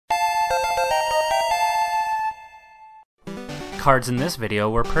cards in this video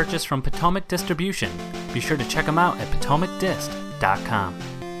were purchased from Potomac Distribution. Be sure to check them out at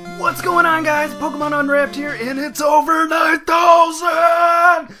potomacdist.com. What's going on, guys? Pokemon Unwrapped here, and it's over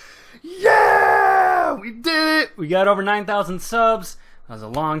 9,000! Yeah! We did it! We got over 9,000 subs. That was a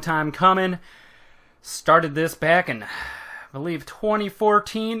long time coming. Started this back in, I believe,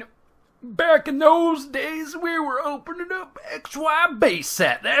 2014. Back in those days, we were opening up XY base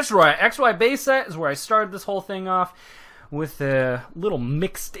set. That's right, XY base set is where I started this whole thing off with a little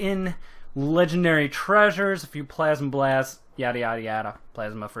mixed in legendary treasures, a few plasma blasts, yada yada yada,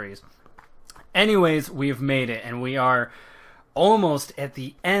 plasma freeze. Anyways, we've made it, and we are almost at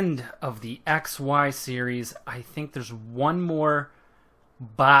the end of the XY series. I think there's one more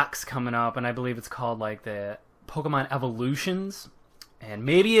box coming up, and I believe it's called like the Pokemon Evolutions. And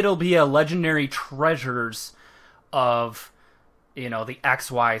maybe it'll be a legendary treasures of, you know, the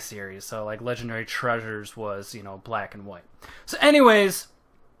XY series. So, like, legendary treasures was, you know, black and white. So, anyways,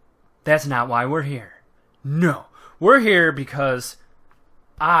 that's not why we're here. No. We're here because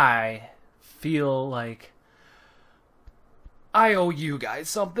I feel like I owe you guys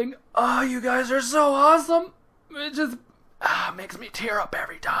something. Oh, you guys are so awesome. It just makes me tear up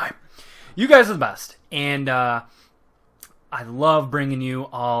every time. You guys are the best. And, I love bringing you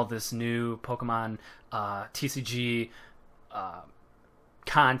all this new Pokemon TCG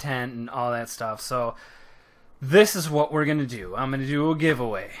content and all that stuff. So this is what we're going to do. I'm going to do a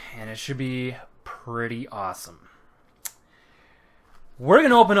giveaway, and it should be pretty awesome. We're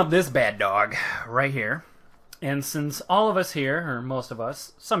going to open up this bad dog right here. And since all of us here, or most of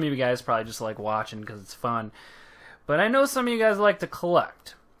us, some of you guys probably just like watching because it's fun, but I know some of you guys like to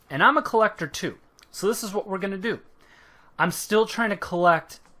collect. And I'm a collector too. So this is what we're going to do. I'm still trying to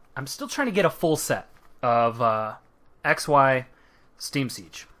collect, I'm still trying to get a full set of XY Steam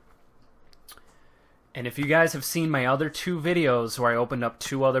Siege. And if you guys have seen my other two videos where I opened up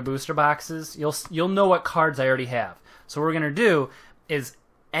 2 other booster boxes, you'll know what cards I already have. So what we're going to do is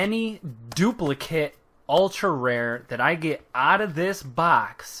any duplicate ultra rare that I get out of this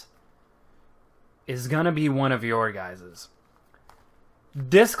box is going to be one of your guys's.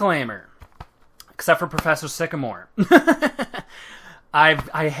 Disclaimer. Except for Professor Sycamore.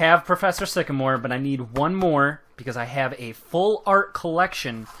 I have Professor Sycamore, but I need one more because I have a full art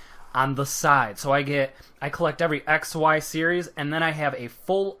collection on the side. So I collect every XY series, and then I have a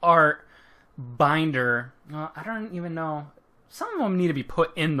full art binder. I don't even know. Some of them need to be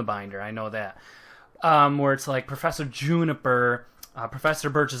put in the binder. I know that. Where it's like Professor Juniper, Professor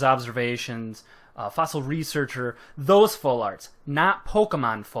Birch's Observations, Fossil Researcher, those full arts, not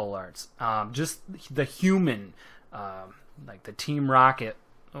Pokemon full arts, just the human, like the Team Rocket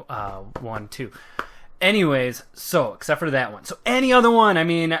one too. Anyways, so except for that one, so any other one, I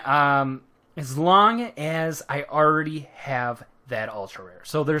mean, as long as I already have that ultra rare.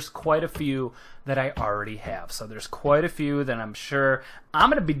 So there's quite a few that I already have. So there's quite a few that I'm sure I'm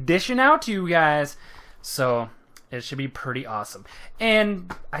gonna be dishing out to you guys. So it should be pretty awesome.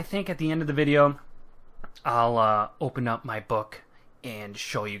 And I think at the end of the video, I'll open up my book and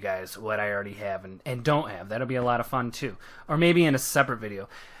show you guys what I already have and don't have. That'll be a lot of fun too. Or maybe in a separate video.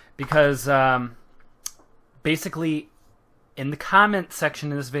 Because basically, in the comment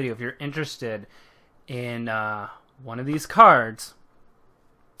section of this video, if you're interested in one of these cards,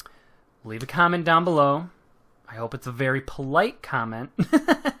 leave a comment down below. I hope it's a very polite comment.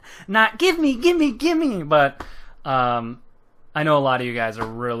 Not, give me, but I know a lot of you guys are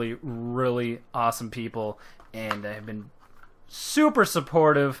really, really awesome people and have been super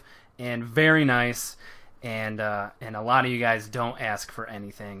supportive and very nice, and a lot of you guys don't ask for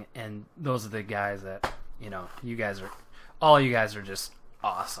anything, and those are the guys that, you know, all you guys are just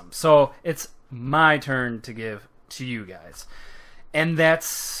awesome. So it's my turn to give to you guys. And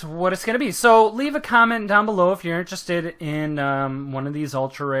that's what it's going to be. So leave a comment down below if you're interested in one of these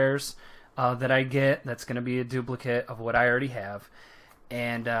ultra rares that I get. That's going to be a duplicate of what I already have.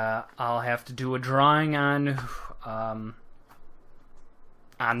 And I'll have to do a drawing on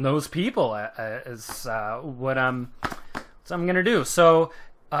those people is what I'm going to do. So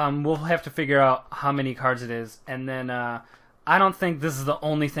we'll have to figure out how many cards it is. And then I don't think this is the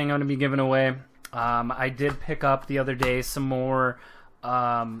only thing I'm going to be giving away. I did pick up the other day some more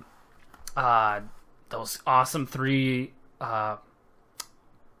those awesome 3 card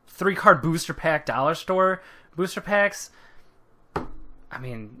booster pack dollar store booster packs. I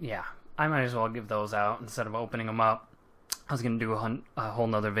mean, yeah, I might as well give those out instead of opening them up. I was gonna do a whole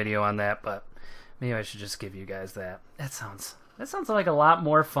nother video on that, but maybe I should just give you guys that. That sounds like a lot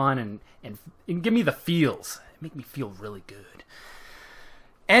more fun and give me the feels. Make me feel really good.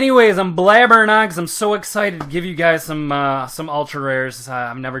 Anyways, I'm blabbering on because I'm so excited to give you guys some ultra rares.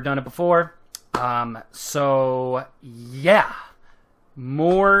 I've never done it before. So yeah,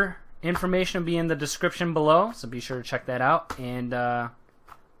 more information will be in the description below, so be sure to check that out. And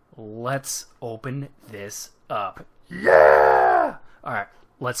let's open this up. Yeah! All right,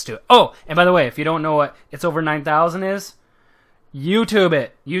 let's do it. Oh, and by the way, if you don't know what It's Over 9,000 is, YouTube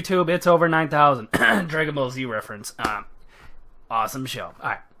it. YouTube, It's Over 9,000. Dragon Ball Z reference. Awesome show. All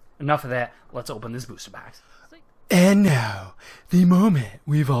right, enough of that. Let's open this booster box. And now, the moment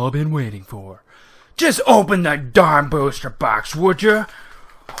we've all been waiting for. Just open that darn booster box, would you?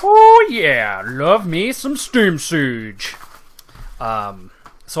 Oh yeah, love me some Steam Siege.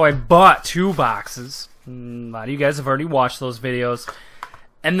 So I bought 2 boxes. A lot of you guys have already watched those videos.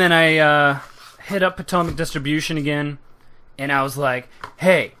 And then I hit up Potomac Distribution again, and I was like,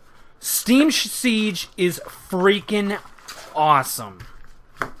 hey, Steam Siege is freaking awesome.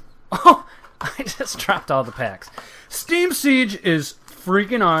 Oh, I just dropped all the packs. Steam Siege is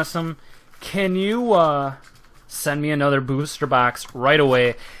freaking awesome. Can you send me another booster box right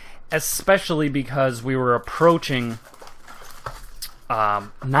away? Especially because we were approaching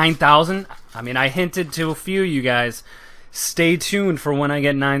 9,000. I mean, I hinted to a few of you guys, stay tuned for when I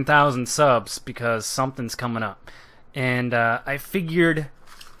get 9,000 subs, because something's coming up. And I figured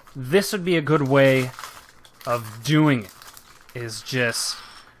this would be a good way of doing it, is just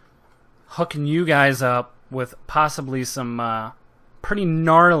hooking you guys up with possibly some pretty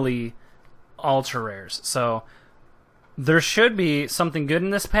gnarly ultra rares. So there should be something good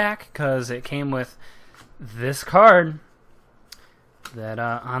in this pack, because it came with this card, that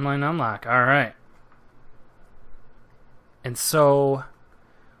online unlock. Alright, and so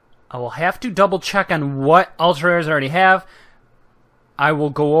I will have to double check on what ultra rares I already have. I will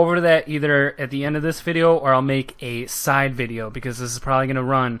go over that either at the end of this video, or I'll make a side video, because this is probably going to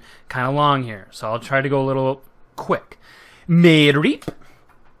run kind of long here. So I'll try to go a little quick. Mareep.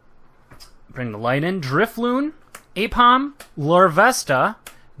 Bring the light in. Drifloon. Apom. Larvesta.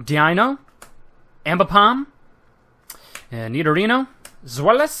 Dino. Ambipom. And Nidorino.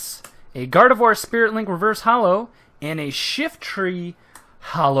 Zweilous. A Gardevoir Spirit Link Reverse Holo. And a Shift Tree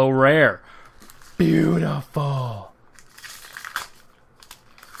Holo Rare. Beautiful.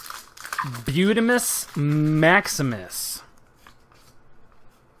 Beautimus Maximus.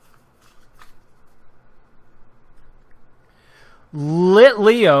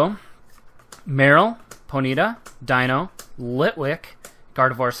 Litleo. Meryl. Ponyta. Dino. Litwick.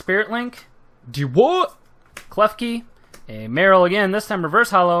 Gardevoir Spirit Link. Dewott. Klefki. A Meryl again, this time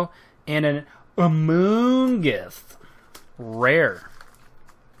Reverse Holo. And an Amoonguss Rare.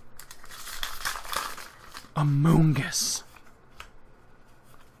 Amoonguss.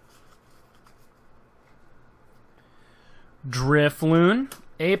 Drifloon,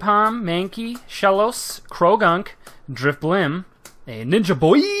 Apom, Mankey, Shellos, Krogunk, Drifblim, a Ninja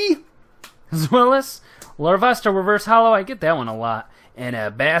Boy, Zweilous, Larvesta Reverse Holo, I get that one a lot, and a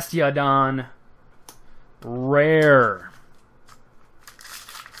Bastiodon Rare.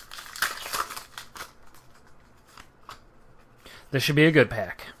 This should be a good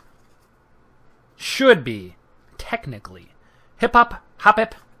pack. Should be, technically. Hip-Hop,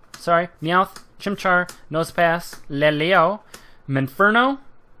 Hop-Hip, sorry, Meowth, Chimchar, Nosepass, Leleo, Minferno,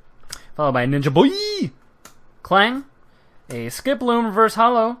 followed by Ninja Boy, Clang, a Skiploom Reverse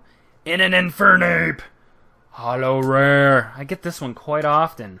Holo, and an Infernape Holo Rare. I get this one quite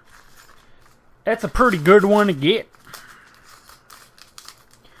often. That's a pretty good one to get.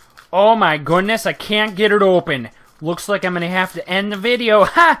 Oh my goodness, I can't get it open. Looks like I'm going to have to end the video.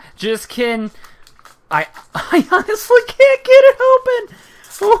 Ha! Just kidding. I honestly can't get it open.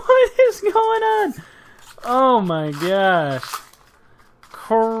 What is going on? Oh my gosh.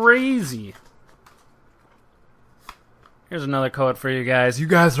 Crazy. Here's another code for you guys. You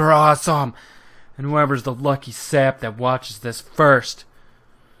guys are awesome. And whoever's the lucky sap that watches this first,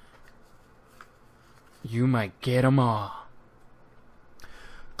 you might get them all.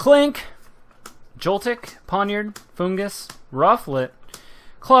 Clink, Joltik, Poniard, Fungus, Rufflet,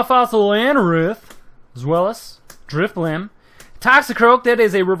 Clawfossil Anorith, Zweilous, Drifblim, Toxicroak, that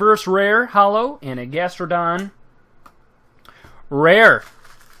is a reverse rare, holo, and a Gastrodon rare.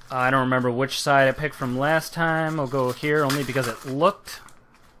 I don't remember which side I picked from last time. I'll go here only because it looked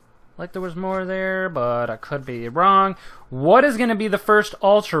like there was more there, but I could be wrong. What is going to be the first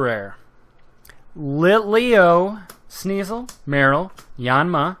ultra rare? Litleo, Sneasel, Meryl,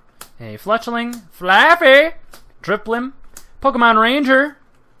 Yanma, a Fletchling, Flaffy, Drifblim, Pokemon Ranger,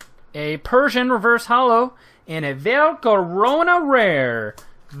 a Persian reverse holo, and a Velcorona rare.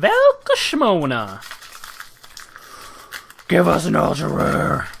 Velkashmona. Give us an ultra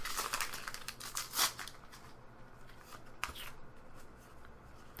rare.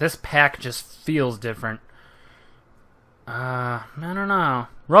 This pack just feels different. I don't know.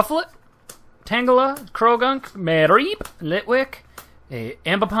 Rufflet, Tangela, Krogunk, Mareep, Litwick, a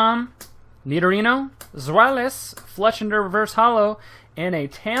Ambipom, Nidorino, Zweilous, Fletchender Reverse Hollow, and a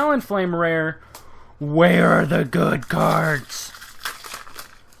Talonflame rare. Where are the good cards?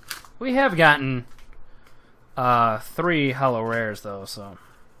 We have gotten 3 hollow rares though, so.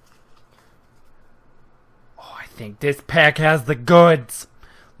 Oh, I think this pack has the goods.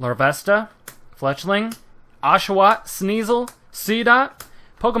 Larvesta, Fletchling, Oshawott, Sneasel, Seedot,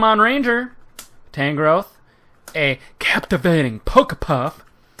 Pokemon Ranger, Tangrowth, a Captivating Pokepuff,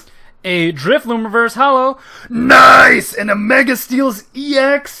 a Drifloon Reverse Hollow, Nice! And a Mega Steel's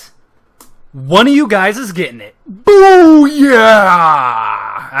EX. one of you guys is getting it. Booyah!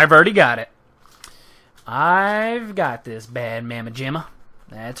 I've already got it. I've got this bad mamma jamma.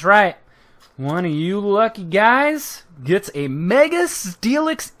 That's right. One of you lucky guys gets a Mega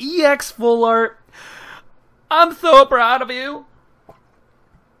STTELIX EX full art. I'm so proud of you.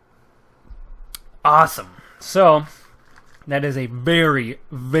 Awesome. So, that is a very,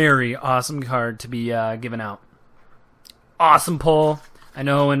 very awesome card to be given out. Awesome pull. I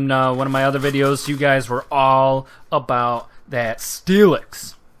know in one of my other videos, you guys were all about that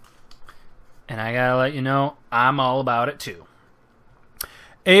STTELIX. And I gotta let you know, I'm all about it too.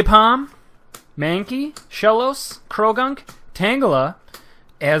 Apom, Mankey, Shellos, Krogunk, Tangela,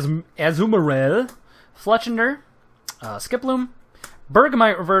 Azumarill, Fletchender, Skiploom,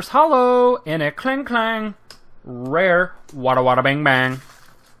 Bergamite Reverse Hollow, and a Clang Clang rare Wada Wada Bang Bang.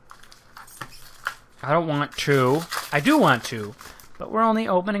 I don't want 2. I do want 2, but we're only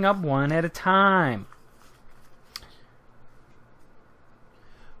opening up 1 at a time.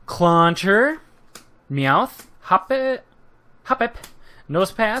 Clauncher, Meowth, Hoppip,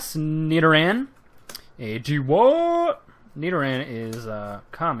 Nosepass, Nidoran, a G-What? Nidoran is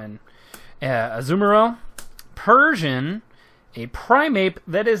common. Azumarill, Persian, a Primeape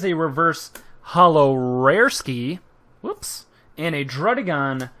that is a reverse hollow rare ski, whoops, and a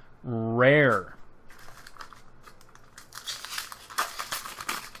Drudigon rare.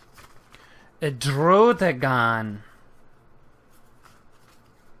 A Drudigon.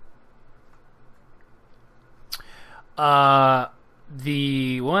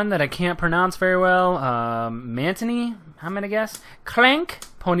 The one that I can't pronounce very well, Mantini, I'm gonna guess. Clank,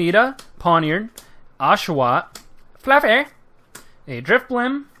 Ponyta, Pawniard, Oshawott, Fluffy, a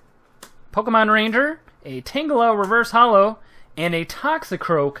Drifblim, Pokemon Ranger, a Tangela Reverse Hollow, and a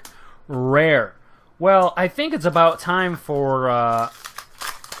Toxicroak rare. Well, I think it's about time for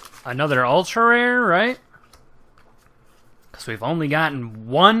another Ultra Rare, right? Because we've only gotten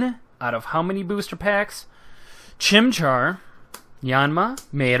 1 out of how many booster packs? Chimchar, Yanma,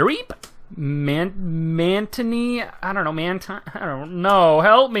 Mareep, Mantini, I don't know,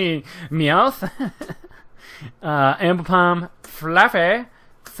 help me, Meowth, Ambipom, Fluffy,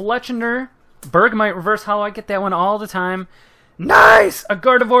 Fletchender, Bergamite Reverse Hollow, I get that one all the time. Nice! A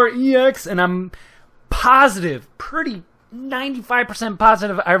Gardevoir EX, and I'm positive, pretty 95%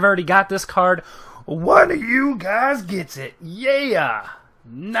 positive I've already got this card. One of you guys gets it. Yeah!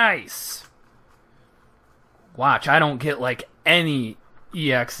 Nice! Watch, I don't get like any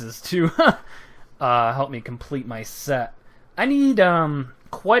EXs to help me complete my set. I need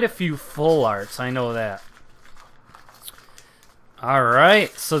quite a few full arts, I know that.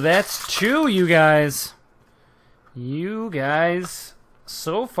 Alright, so that's 2, you guys. You guys,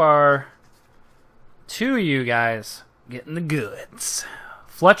 so far, 2 of you guys getting the goods.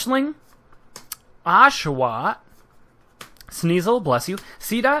 Fletchling, Oshawott, Sneasel, bless you,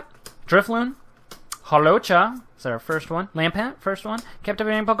 Seedot, Drifloon, Holocha, is that our first one? Lampant, first one.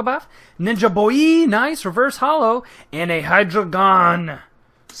 Captivating Pokebuff. Ninja Boy, nice, reverse hollow. And a Hydreigon.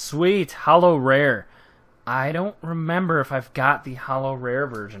 Sweet, hollow rare. I don't remember if I've got the hollow rare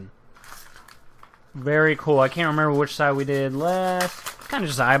version. Very cool. I can't remember which side we did last. Kind of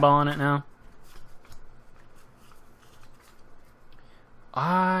just eyeballing it now.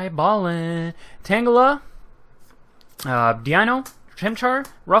 Eyeballing. Tangela. Deino. Chimchar.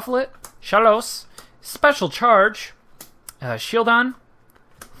 Rufflet. Shellos. Special Charge, Shieldon,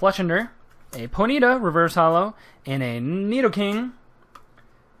 Fletchender, a Ponyta Reverse Hollow, and a Nidoking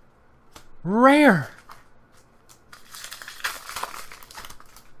rare.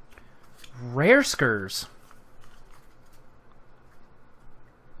 Rare Skurs.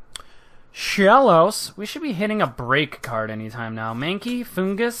 Shellos. We should be hitting a break card anytime now. Mankey,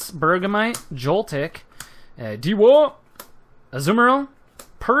 Fungus, Bergamite, Joltik, D-Wo, Azumarill,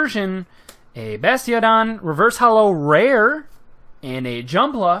 Persian, a Bastiodon Reverse Hollow Rare, and a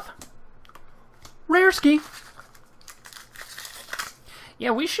Jumpluff Rare Ski.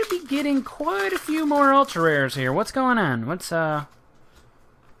 Yeah, we should be getting quite a few more ultra rares here. What's going on?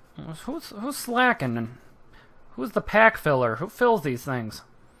 Who's slacking? Who's the pack filler? Who fills these things?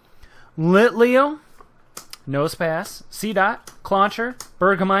 Litleo, Nosepass, C-Dot, Clauncher,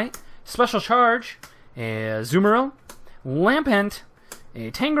 Bergamite, Special Charge, a Azumarill, Lampent, a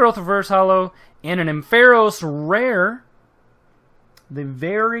Tangrowth Reverse Hollow, and an Ampharos Rare. The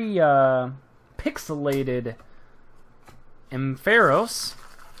very pixelated Ampharos.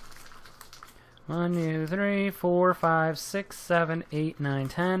 1, 2, 3, 4, 5, 6, 7, 8, 9,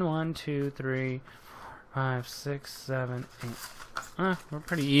 10. 1, 2, 3, 5, 6, 7, 8. We're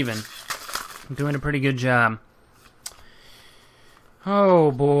pretty even. I'm doing a pretty good job.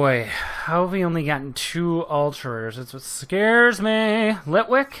 Oh boy. How have we only gotten 2 ultra rares? That's what scares me.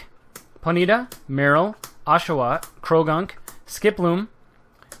 Litwick, Ponyta, Marill, Oshawott, Krogunk, Skiploom,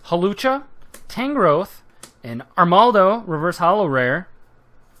 Hawlucha, Tangrowth, an Armaldo Reverse Hollow Rare,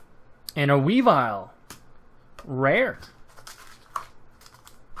 and a Weavile Rare.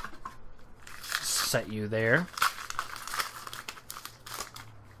 Set you there.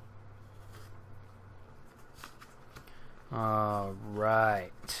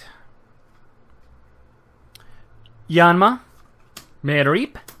 Alright. Yanma,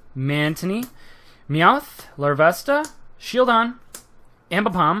 Mareep, Mantini, Meowth, Larvesta, Shieldon,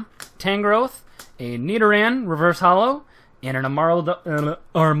 Ambipom, Tangrowth, a Nidoran Reverse Hollow, and an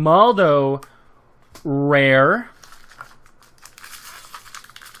Armaldo Rare.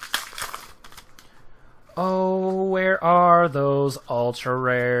 Oh, where are those ultra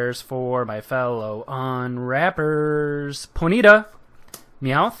rares for my fellow unwrappers? Ponyta,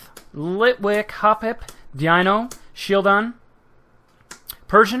 Meowth, Litwick, Hoppip, Dino, Shieldon,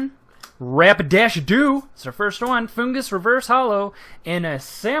 Persian, Rapidash-Doo, it's our first one, Fungus Reverse Hollow, and a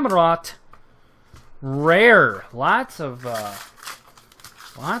Samurott Rare. Lots of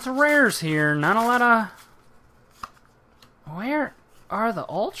rares here. Not a lot of... Where are the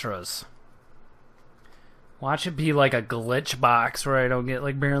ultras? Watch it be like a glitch box where I don't get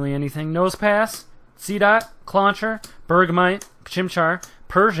like barely anything. Nosepass, C-Dot, Clauncher, Bergamite, Chimchar,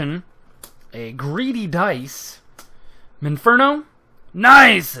 Persian, a Greedy Dice, Minferno,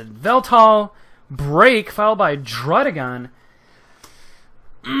 nice! Veltal, Break, followed by Druddigon.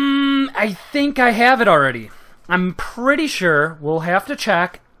 I think I have it already. I'm pretty sure. We'll have to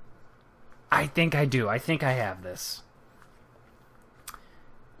check. I think I do. I think I have this. I'm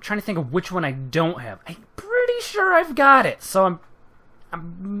trying to think of which one I don't have. I'm pretty sure I've got it. So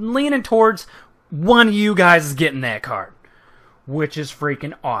I'm leaning towards one of you guys is getting that card, which is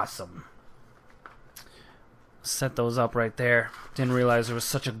freaking awesome. Set those up right there. Didn't realize there was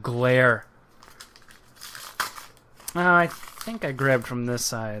such a glare. I think I grabbed from this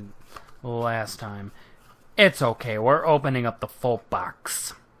side last time. It's okay. We're opening up the full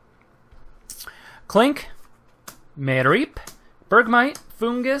box. Clink, Mareep, Bergmite,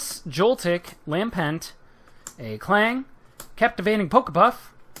 Fungus, Joltik, Lampent, a Clang, Captivating Pokepuff,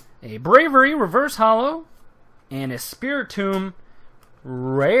 a Bravery Reverse Hollow, and a Spiritomb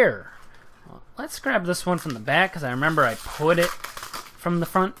Rare. Well, let's grab this one from the back because I remember I put it from the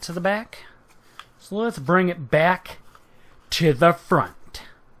front to the back. So let's bring it back to the front.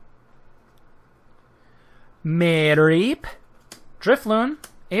 Mareep, Drifloon,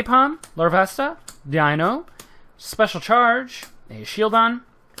 Apom, Larvesta, Dino, Special Charge, a Shieldon,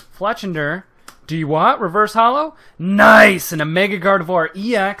 Fletchinder, Dewott, Reverse Hollow, nice, and a Mega Gardevoir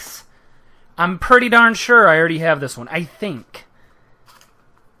EX. I'm pretty darn sure I already have this one. I think.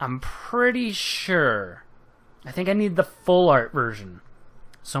 I'm pretty sure. I think I need the full art version.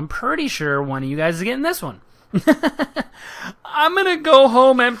 So I'm pretty sure one of you guys is getting this one. I'm gonna go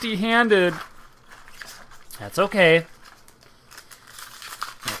home empty-handed. That's okay.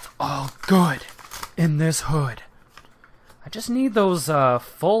 It's all good in this hood. I just need those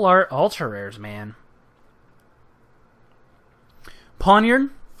full art ultra rares, man. Pawniard,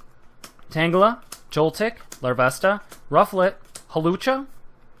 Tangela, Joltik, Larvesta, Rufflet, Hawlucha,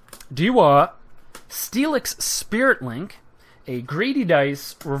 Dewott, STTELIX Spirit Link, a Greedy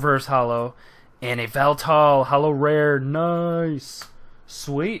Dice Reverse Hollow, and a Yveltal Hollow Rare. Nice.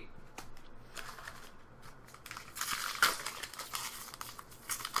 Sweet.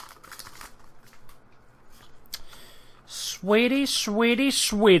 Sweetie, sweetie,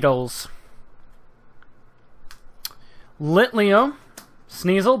 sweetles. Litleo,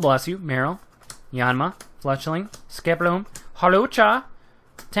 Sneasel, bless you, Marill, Yanma, Fletchling, Skiploom, Hawlucha,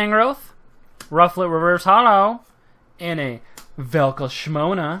 Tangrowth, Rufflet Reverse Hollow, and a Velka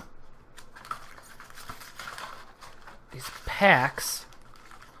Shmona packs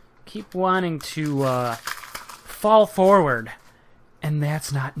keep wanting to fall forward, and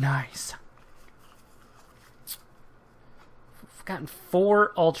that's not nice. We've gotten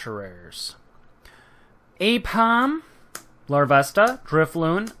 4 ultra rares. Apom, Larvesta,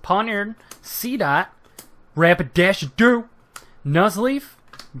 Drifloon, Pawniard, Seedot, Rapidash-Do, Nuzleaf,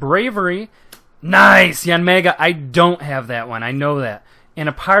 Bravery. Nice! Yanmega. I don't have that one. I know that. And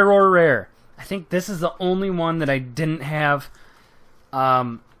a Pyroar rare. I think this is the only one that I didn't have.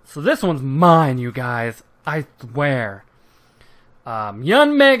 So this one's mine, you guys. I swear.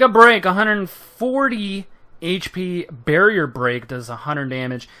 Yanmega Break, 140 HP. Barrier Break does 100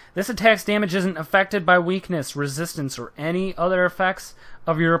 damage. This attack's damage isn't affected by weakness, resistance, or any other effects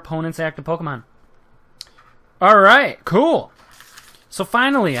of your opponent's active Pokemon. Alright, cool. So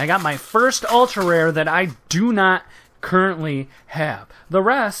finally, I got my first ultra rare that I do not currently have. The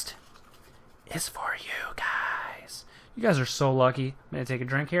rest is for you guys. You guys are so lucky. I'm going to take a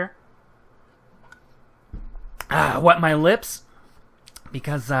drink here. Wet my lips,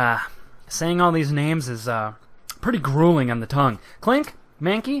 because saying all these names is pretty grueling on the tongue. Clink,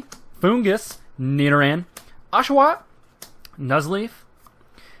 Mankey, Fungus, Nidoran, Oshawott, Nuzleaf,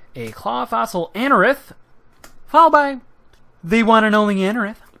 a Claw Fossil Anorith, followed by the one and only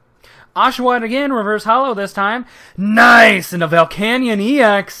Anorith. Oshawott again, reverse hollow this time. Nice! And a Volcanion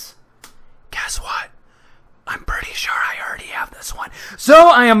EX. Guess what? I'm pretty sure I already have this one. So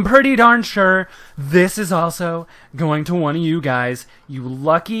I am pretty darn sure this is also going to one of you guys. You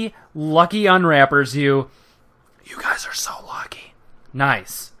lucky, lucky unwrappers, you. You guys are so lucky.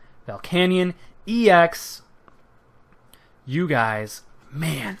 Nice. Volcanion EX. You guys,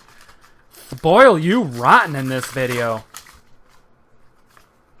 man. Spoil you rotten in this video.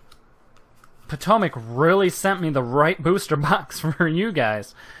 Potomac really sent me the right booster box for you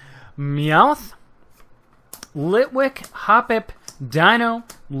guys. Meowth, Litwick, Hoppip, Dino,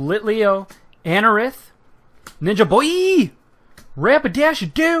 Litleo, Anorith, Ninja Boy,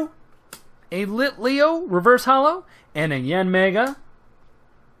 Rapidash-Do, a Litleo reverse hollow, and a Yanmega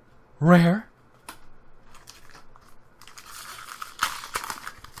rare.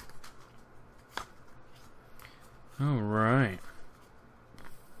 Alright.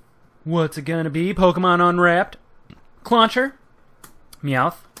 What's it gonna be? Pokemon Unwrapped. Clauncher,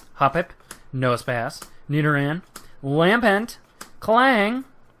 Meowth, Hoppip, Nosepass, Nidoran, Lampent, Clang,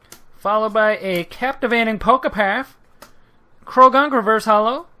 followed by a captivating Pokepath, Krogunk reverse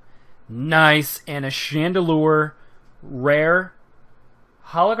hollow, nice, and a Chandelure rare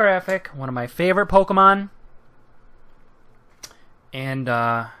holographic, one of my favorite Pokemon. And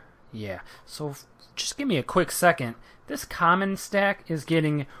yeah, so just give me a quick second. This common stack is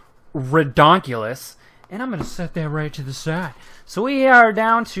getting redonkulous, and I'm going to set that right to the side. So we are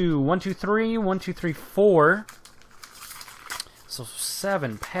down to 1, 2, 3, 1, 2, 3, 4. So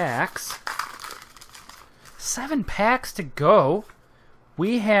 7 packs. 7 packs to go.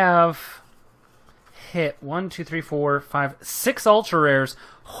 We have hit 1, 2, 3, 4, 5, 6 ultra rares.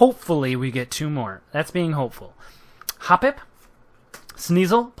 Hopefully we get 2 more. That's being hopeful. Hoppip,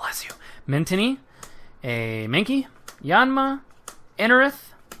 Sneasel, bless you, Mintini, a Mankey, Yanma,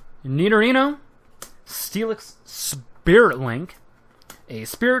 Anorith, Nidorino, STELIX Spirit Link, a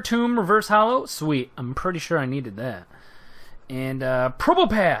Spiritomb reverse hollow, sweet, I'm pretty sure I needed that, and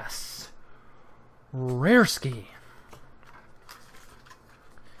Probopass, Rareski.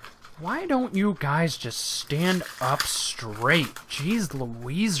 Why don't you guys just stand up straight? Jeez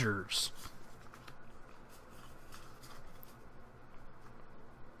Louisers.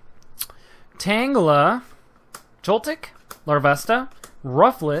 Tangela, Joltik, Larvesta,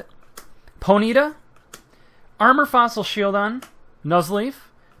 Rufflet, Ponyta, Armor Fossil Shieldon, Nuzleaf,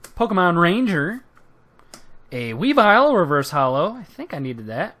 Pokemon Ranger, a Weavile reverse hollow, I think I needed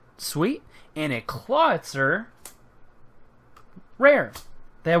that, sweet, and a Clawitzer rare.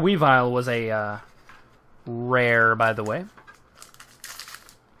 That Weavile was a rare, by the way.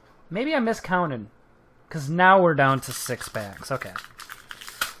 Maybe I miscounted, because now we're down to 6 packs. Okay.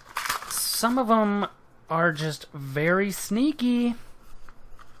 Some of them are just very sneaky.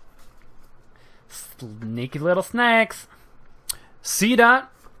 Sneaky little snacks. Seedot,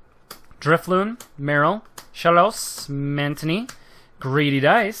 Drifloon, Meryl, Shalos, Mantini, Greedy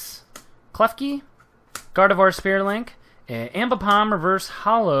Dice, Klefki, Gardevoir Spirit Link, an Ambipom Reverse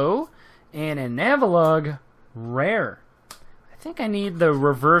Hollow, and an Avalugg Rare. I think I need the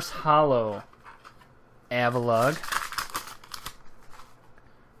Reverse Hollow Avalugg.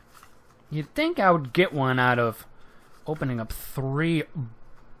 You'd think I would get one out of opening up 3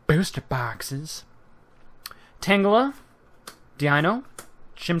 booster boxes. Tangela, Dino,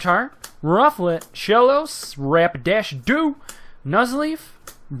 Chimchar, Rufflet, Shellos, Rapidash-Do, Nuzleaf,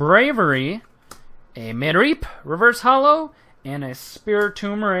 Bravery, a Midreap, Reverse Hollow, and a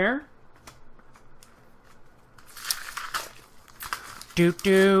Spiritomb Rare. Doop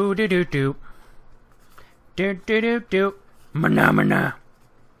doo doo doo doop. Doop doo doo doop. Mana mana.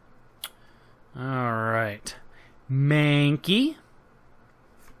 Alright. Mankey.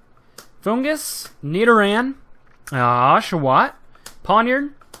 Fungus, Nidoran, Oshawott,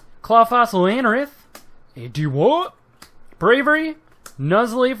 Pawniard, Clawfossil Anorith, a Dewott, Bravery,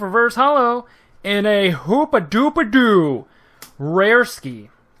 Nuzleaf Reverse Hollow, and a Hoopa-Doopa-Doo Rare Ski.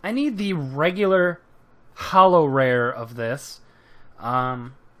 I need the regular Hollow Rare of this.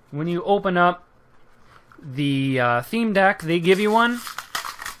 When you open up the theme deck, they give you one,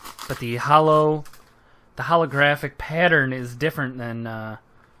 but the holographic pattern is different than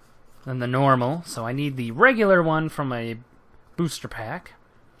the normal, so I need the regular one from a booster pack.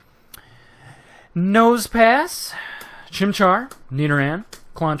 Nosepass, Chimchar, Nidoran,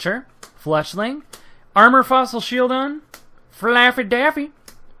 Clauncher, Fletchling, Armor Fossil Shieldon, Flaffy Daffy,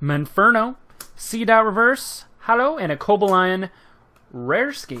 Manferno, Seedot Reverse Hollow, and a Cobalion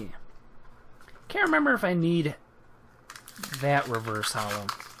Rare Ski. Can't remember if I need that Reverse Hollow.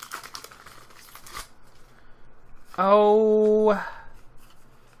 Oh,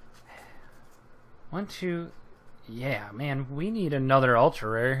 1, 2, yeah, man, we need another ultra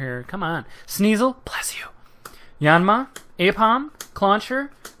rare here. Come on. Sneasel, bless you. Yanma, Apom, Clauncher,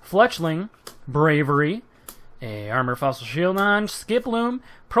 Fletchling, Bravery, a Armor Fossil Shieldon, Skiploom,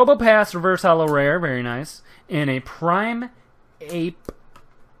 Probopass Reverse Hollow Rare, very nice, and a Prime Ape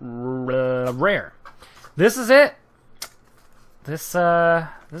Rare. This is it. This is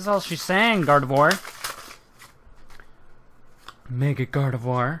all she sang, Gardevoir. Mega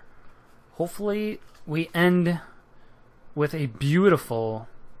Gardevoir. Hopefully we end with a beautiful,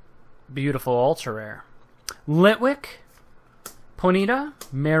 beautiful ultra rare. Litwick, Ponyta,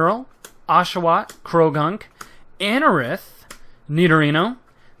 Meryl, Oshawott, Krogunk, Anorith, Nidorino,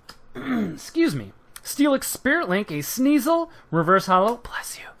 excuse me, STTELIX Spirit Link, a Sneasel, Reverse Hollow,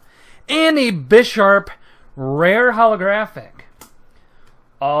 bless you, and a Bisharp Rare Holographic.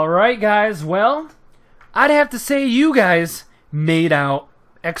 Alright guys, well, I'd have to say you guys made out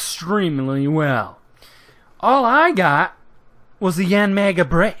extremely well. All I got was the Yanmaga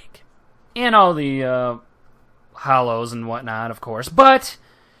break. And all the hollows and whatnot, of course. But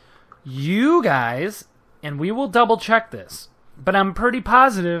you guys, and we will double check this, but I'm pretty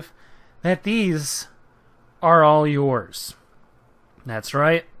positive that these are all yours. That's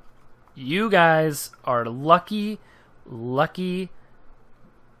right. You guys are lucky, lucky,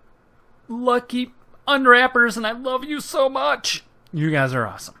 lucky unwrappers, and I love you so much. You guys are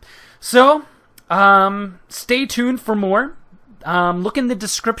awesome. So, stay tuned for more. Look in the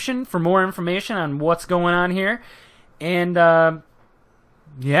description for more information on what's going on here. And,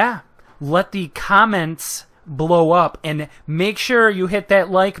 yeah, let the comments blow up. And make sure you hit that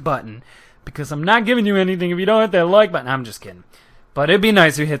like button. Because I'm not giving you anything if you don't hit that like button. I'm just kidding. But it'd be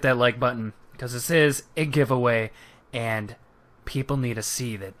nice if you hit that like button. Because this is a giveaway. And people need to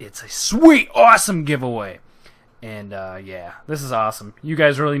see that it's a sweet, awesome giveaway. And, yeah, this is awesome. You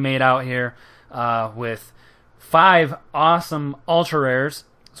guys really made out here with 5 awesome ultra rares.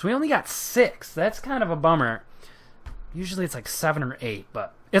 So we only got 6. That's kind of a bummer. Usually it's like 7 or 8,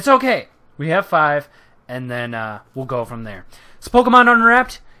 but it's okay. We have 5, and then we'll go from there. It's Pokemon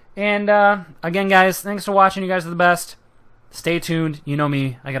Unwrapped. And, again, guys, thanks for watching. You guys are the best. Stay tuned. You know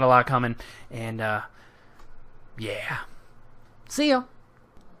me. I got a lot coming. And, yeah. See ya.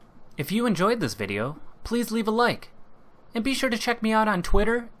 If you enjoyed this video, please leave a like. And be sure to check me out on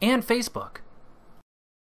Twitter and Facebook.